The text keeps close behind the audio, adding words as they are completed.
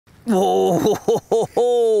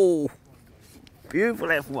Whoa! Beautiful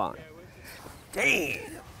F1.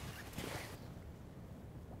 Damn.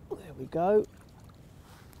 There we go.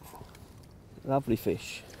 Lovely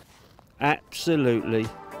fish. Absolutely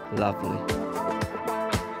lovely.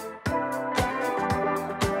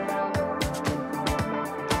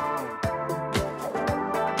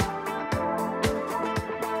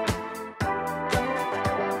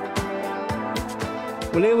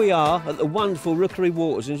 Well, here we are at the wonderful Rookery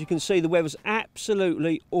Waters, and as you can see, the weather's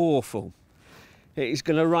absolutely awful. It is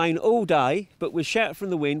going to rain all day, but we're shouting from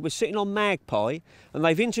the wind. We're sitting on Magpie, and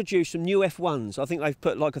they've introduced some new F1s. I think they've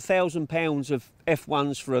put like 1,000 pounds of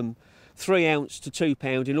F1s from 3 ounce to 2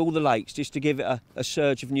 pound in all the lakes, just to give it a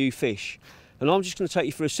surge of new fish. And I'm just going to take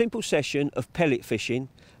you through a simple session of pellet fishing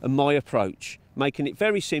and my approach, making it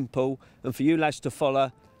very simple and for you lads to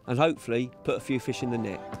follow and hopefully put a few fish in the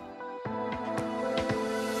net.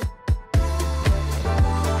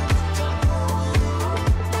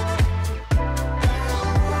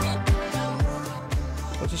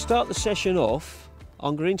 To start the session off,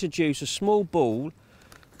 I'm going to introduce a small ball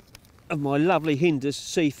of my lovely Hinders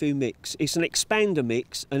seafood mix. It's an expander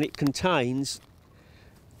mix, and it contains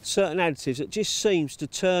certain additives that just seems to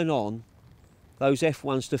turn on those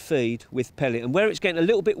F1s to feed with pellet. And where it's getting a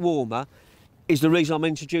little bit warmer is the reason I'm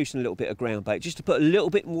introducing a little bit of ground bait, just to put a little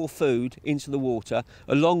bit more food into the water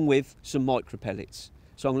along with some micro pellets.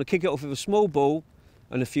 So I'm going to kick it off with a small ball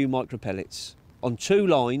and a few micro pellets on 2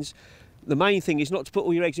 lines. The main thing is not to put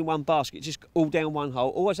all your eggs in one basket, just all down one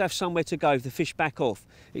hole. Always have somewhere to go if the fish back off.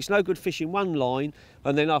 It's no good fishing one line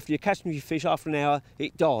and then after you're catching your fish, after an hour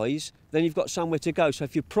it dies, then you've got somewhere to go. So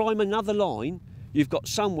if you prime another line, you've got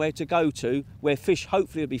somewhere to go to where fish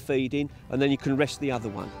hopefully will be feeding, and then you can rest the other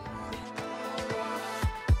one.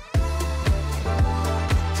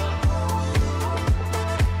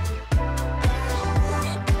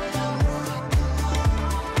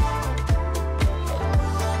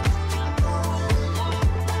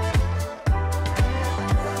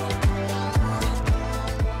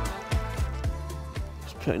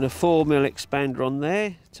 Putting a 4mm expander on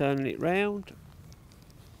there, turning it round,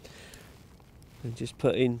 and just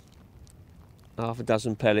putting half a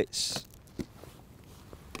dozen pellets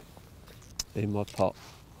in my pot.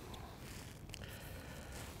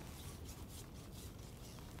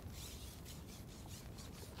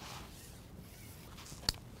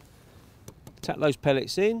 Tap those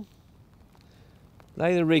pellets in,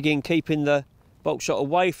 lay the rig in, keeping the bulk shot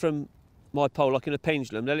away from my pole like in a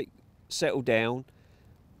pendulum, let it settle down.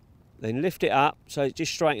 Then lift it up so it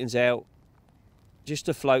just straightens out, just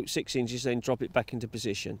to float 6 inches, then drop it back into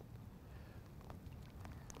position.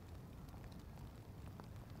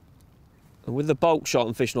 And with the bulk shot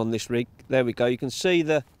I'm fishing on this rig, there we go, you can see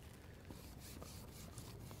the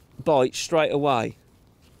bite straight away.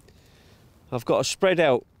 I've got a spread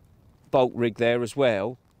out bulk rig there as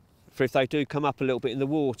well, for if they do come up a little bit in the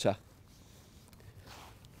water.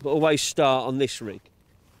 But always start on this rig.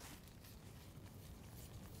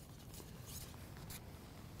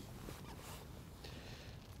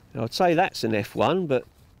 Now, I'd say that's an F1, but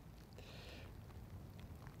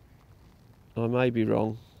I may be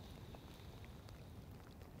wrong.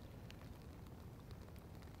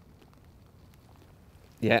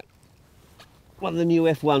 Yeah, one of the new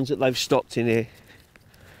F1s that they've stocked in here.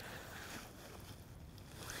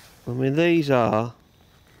 I mean, these are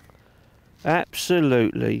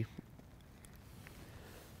absolutely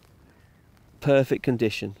perfect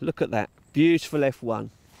condition. Look at that, beautiful F1,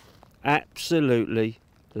 absolutely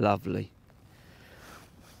lovely.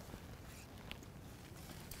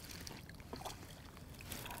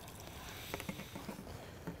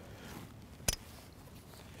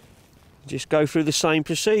 Just go through the same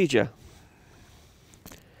procedure.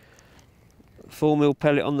 4mm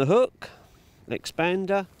pellet on the hook,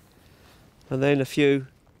 expander, and then a few,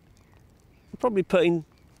 probably putting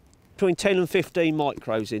between 10 and 15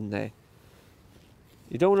 micros in there.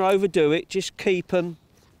 You don't want to overdo it, just keep them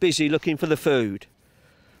busy looking for the food.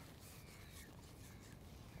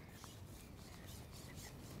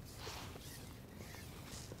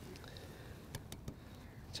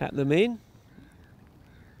 Tap them in.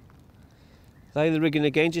 Lay the rig in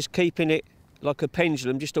again, just keeping it like a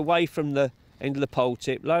pendulum, just away from the end of the pole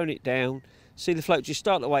tip, lowering it down. See the float, just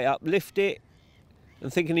start the way up, lift it,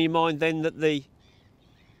 and thinking in your mind then that the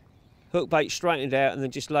hook bait straightened out, and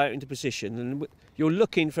then just lower it into position. And you're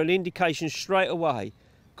looking for an indication straight away,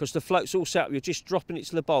 because the float's all set up, you're just dropping it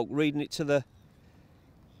to the bulk, reading it to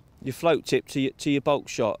your float tip to your bulk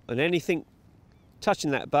shot, and anything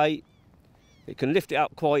touching that bait, it can lift it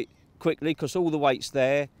up quite quickly because all the weight's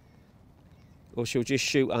there, or she'll just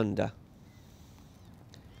shoot under.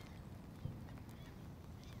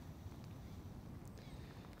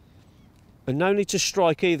 And no need to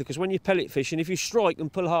strike either, because when you're pellet fishing, if you strike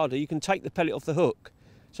and pull harder, you can take the pellet off the hook.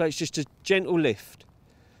 So it's just a gentle lift.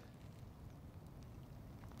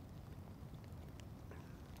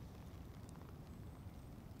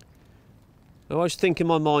 I always think in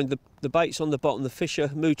my mind, the bait's on the bottom, the fish are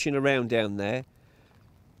mooching around down there,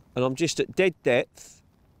 and I'm just at dead depth.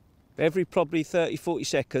 Every probably 30-40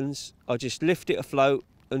 seconds, I just lift it afloat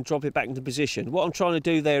and drop it back into position. What I'm trying to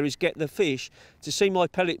do there is get the fish to see my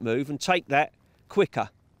pellet move and take that quicker.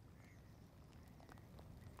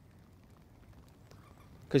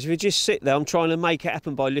 Because if you just sit there, I'm trying to make it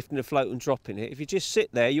happen by lifting the float and dropping it. If you just sit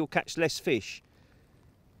there, you'll catch less fish.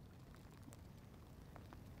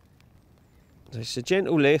 So it's a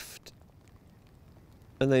gentle lift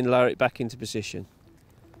and then lower it back into position.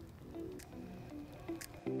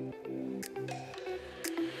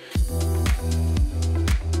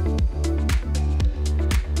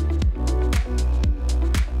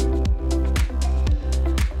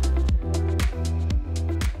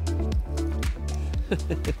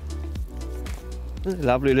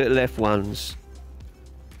 Lovely little F1s.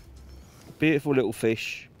 Beautiful little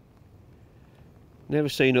fish. Never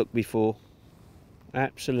seen hook before.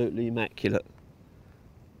 Absolutely immaculate.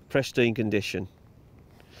 Pristine condition.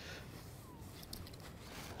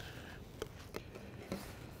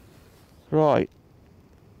 Right.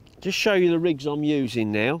 Just show you the rigs I'm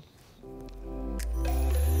using now.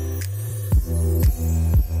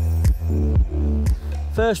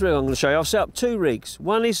 First rig I'm going to show you, I've set up two rigs.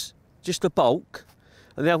 One is just a bulk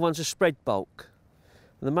and the other one's a spread bulk.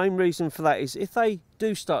 And the main reason for that is if they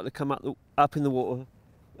do start to come up in the water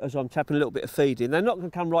as I'm tapping a little bit of feed in, they're not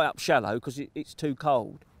going to come right up shallow because it's too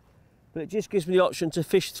cold. But it just gives me the option to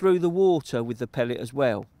fish through the water with the pellet as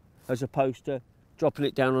well, as opposed to dropping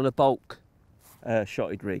it down on a bulk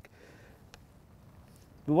shotted rig.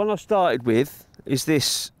 The one I started with is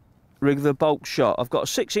this rig, the bulk shot. I've got a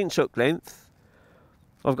 6-inch hook length.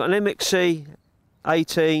 I've got an MXC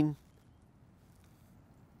 18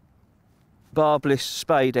 barbless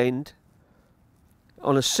spade end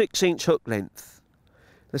on a 6-inch hook length.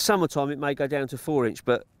 In the summertime it may go down to 4-inch,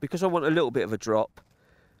 but because I want a little bit of a drop,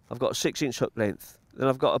 I've got a 6-inch hook length. Then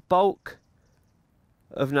I've got a bulk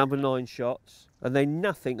of number 9 shots, and then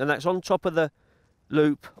nothing, and that's on top of the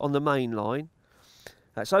loop on the main line.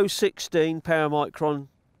 That's 0.16 paramicron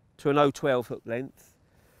to an 0.12 hook length,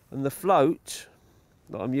 and the float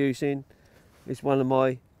that I'm using is one of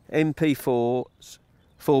my MP4s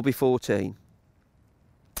 4x14,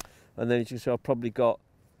 and then as you can see I've probably got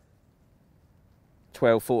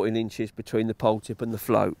 12-14 inches between the pole tip and the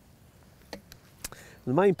float.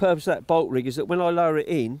 The main purpose of that bulk rig is that when I lower it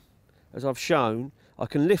in, as I've shown, I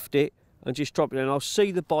can lift it and just drop it in and I'll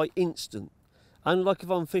see the bite instant. Unlike if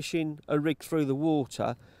I'm fishing a rig through the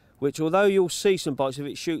water, which although you'll see some bites if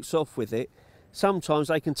it shoots off with it, sometimes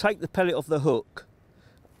they can take the pellet off the hook,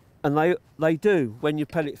 and they do when you're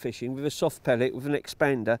pellet fishing with a soft pellet, with an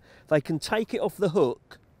expander, they can take it off the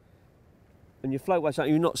hook and you float away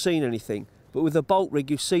something, you're not seeing anything. But with a bulk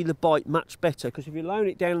rig you see the bite much better, because if you're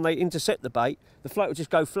lowering it down and they intercept the bait, the float will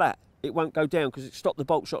just go flat. It won't go down because it stopped the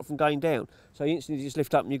bulk shot from going down. So you instantly just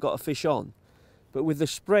lift up and you've got a fish on. But with the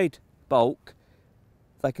spread bulk,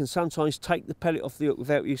 they can sometimes take the pellet off the hook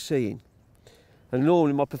without you seeing. And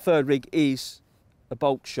normally my preferred rig is a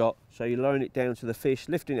bulk shot, so you're lowering it down to the fish,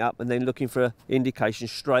 lifting it up and then looking for an indication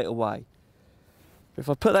straight away. If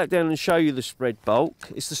I put that down and show you the spread bulk,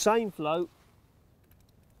 it's the same float.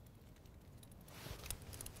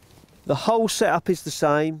 The whole setup is the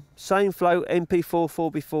same float, MP4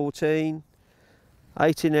 4x14,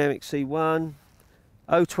 18 MXC1,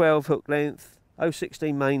 0.12 hook length,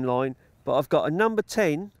 0.16 main line, but I've got a number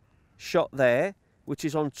 10 shot there, which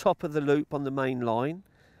is on top of the loop on the main line,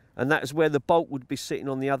 and that's where the bulk would be sitting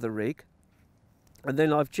on the other rig. And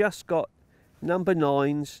then I've just got number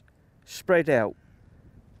 9s spread out,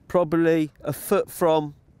 probably a foot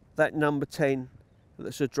from that number 10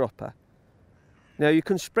 that's a dropper. Now you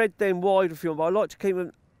can spread them wide if you want, but I like to keep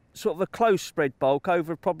them sort of a close spread bulk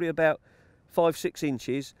over probably about 5-6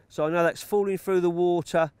 inches, so I know that's falling through the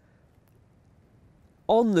water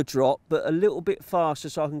on the drop, but a little bit faster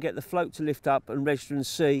so I can get the float to lift up and register and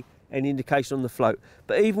see any indication on the float.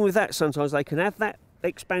 But even with that, sometimes they can have that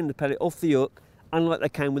expander pellet off the hook, unlike they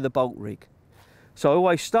can with a bulk rig. So I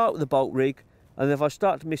always start with the bulk rig, and if I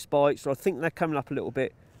start to miss bites or I think they're coming up a little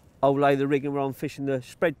bit, I'll lay the rig in where I'm fishing the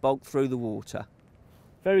spread bulk through the water.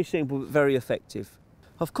 Very simple but very effective.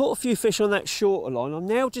 I've caught a few fish on that shorter line. I'm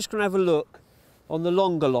now just going to have a look on the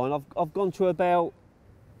longer line. I've gone to about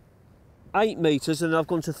 8 metres and I've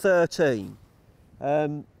gone to 13.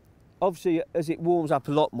 obviously as it warms up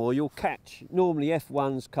a lot more, you'll catch, normally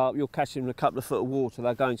F1's carp, you'll catch them in a couple of foot of water,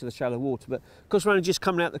 they'll go into the shallow water, but because we're only just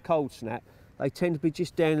coming out the cold snap, they tend to be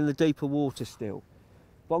just down in the deeper water still.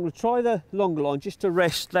 But I'm going to try the longer line just to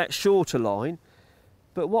rest that shorter line.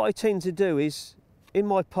 But what I tend to do is, in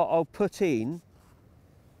my pot I'll put in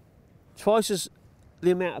twice as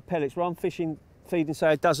the amount of pellets. Where I'm feeding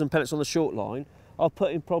say a dozen pellets on the short line, I'll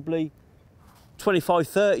put in probably 25,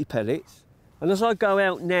 30 pellets. And as I go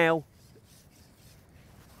out now,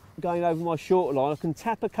 going over my short line, I can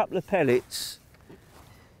tap a couple of pellets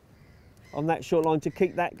on that short line to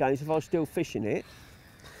keep that going if I was still fishing it.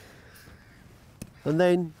 And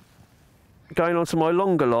then going on to my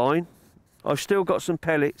longer line, I've still got some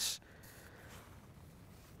pellets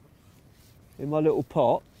in my little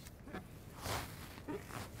pot.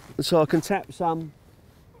 And so I can tap some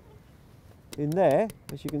in there,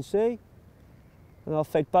 as you can see. And I've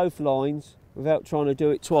fed both lines without trying to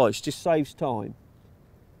do it twice, just saves time.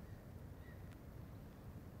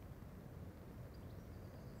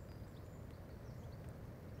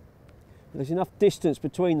 There's enough distance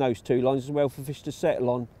between those two lines as well for fish to settle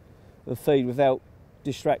on and feed without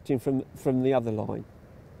distracting from the other line.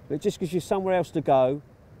 But it just gives you somewhere else to go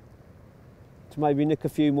to maybe nick a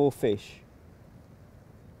few more fish.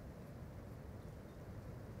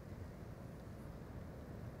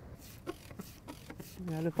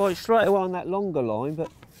 Now the bite straight away on that longer line, but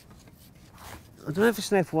I don't know if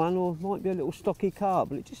it's an F1 or it might be a little stocky carp,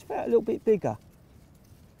 but it just felt a little bit bigger.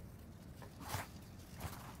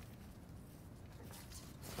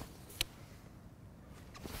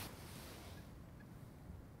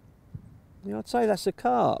 Yeah, I'd say that's a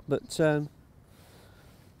carp, but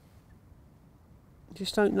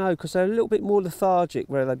just don't know because they're a little bit more lethargic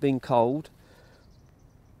where they've been cold.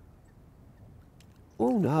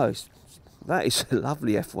 Oh no, that is a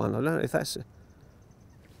lovely F1. I don't know if that's a...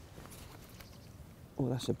 Oh,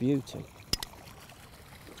 that's a beauty.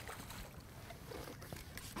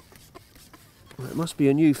 Well, it must be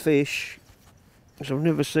a new fish because I've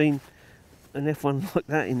never seen an F1 like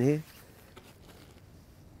that in here.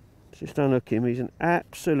 Just unhook him, he's an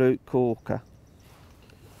absolute corker.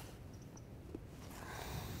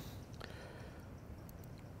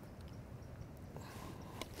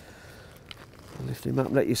 I'll lift him up,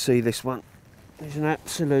 let you see this one. He's an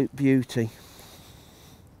absolute beauty.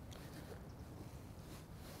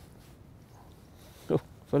 Oh,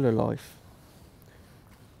 full of life.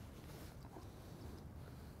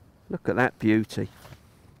 Look at that beauty.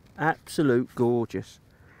 Absolute gorgeous.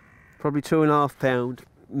 Probably 2.5 pound.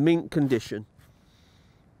 Mint condition.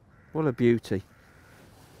 What a beauty.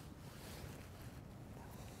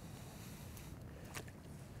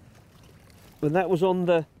 And that was on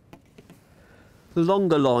the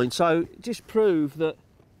longer line, so just prove that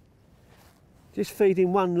just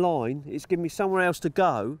feeding one line, it's given me somewhere else to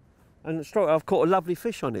go, and straight away I've caught a lovely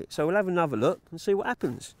fish on it. So we'll have another look and see what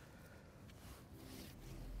happens.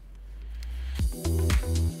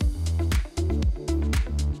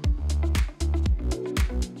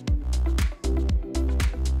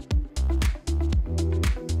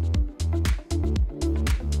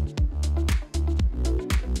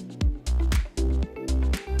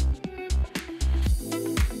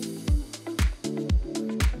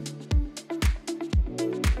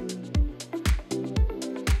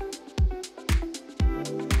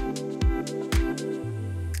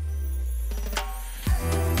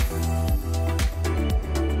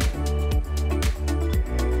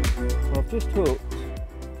 Just hooked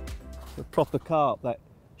a proper carp that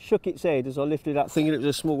shook its head as I lifted up thinking it was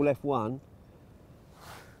a small F1.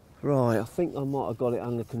 Right, I think I might have got it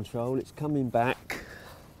under control. It's coming back.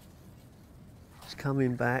 It's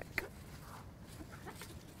coming back.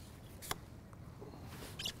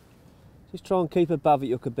 Just try and keep above it,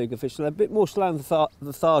 you'll get bigger fish. So they're a bit more slow and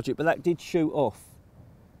lethargic, but that did shoot off.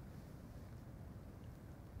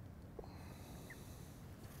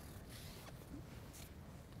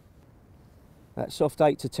 That soft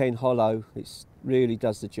 8 to 10 hollow, it really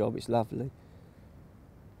does the job, it's lovely.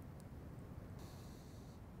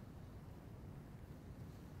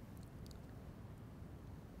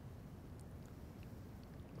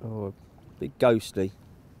 Oh, a big ghosty.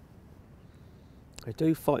 They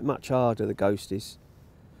do fight much harder, the ghosties.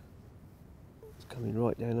 It's coming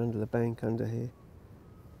right down under the bank under here.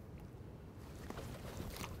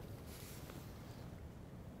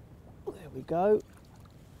 There we go.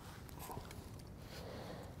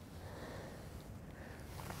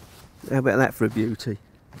 How about that for a beauty?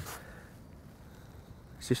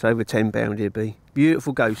 It's just over 10 pound he'll be.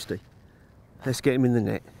 Beautiful ghosty. Let's get him in the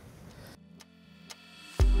net.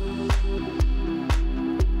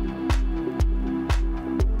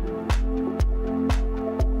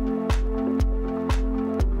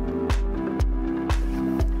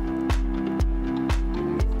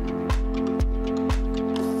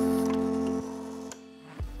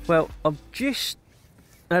 Well, I've just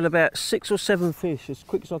had about 6 or 7 fish as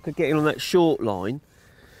quick as I could get in on that short line.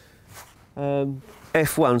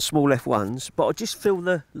 F1, small F1s, but I just feel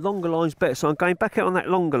the longer line's better, so I'm going back out on that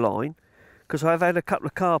longer line because I've had a couple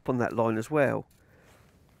of carp on that line as well.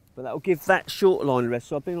 But that'll give that short line a rest.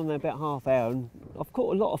 So I've been on there about half hour and I've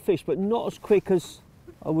caught a lot of fish, but not as quick as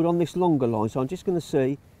I would on this longer line. So I'm just going to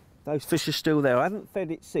see if those fish are still there. I haven't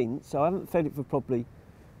fed it since, so I haven't fed it for probably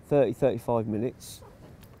 30-35 minutes.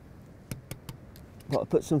 But I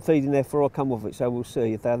put some feed in there before I come off it, so we'll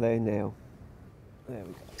see if they're there now. There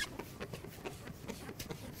we go.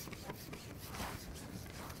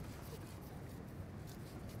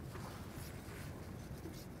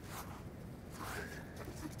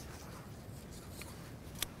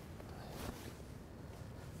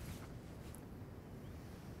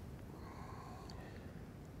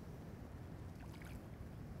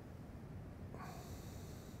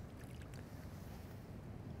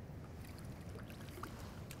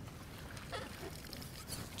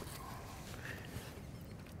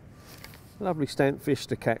 Lovely stamp fish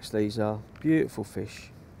to catch, these are. Beautiful fish.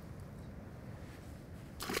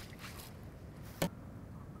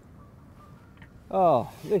 Oh,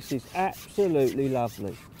 this is absolutely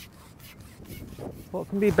lovely. What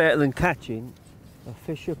can be better than catching a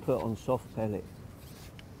fisher put on soft pellet?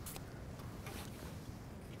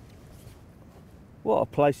 What a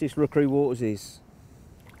place this Rookery Waters is.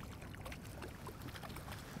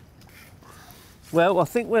 Well, I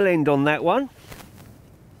think we'll end on that one.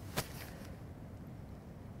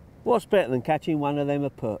 What's better than catching one of them a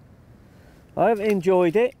put? I hope you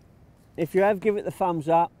enjoyed it. If you have, give it the thumbs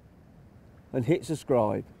up and hit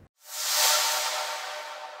subscribe.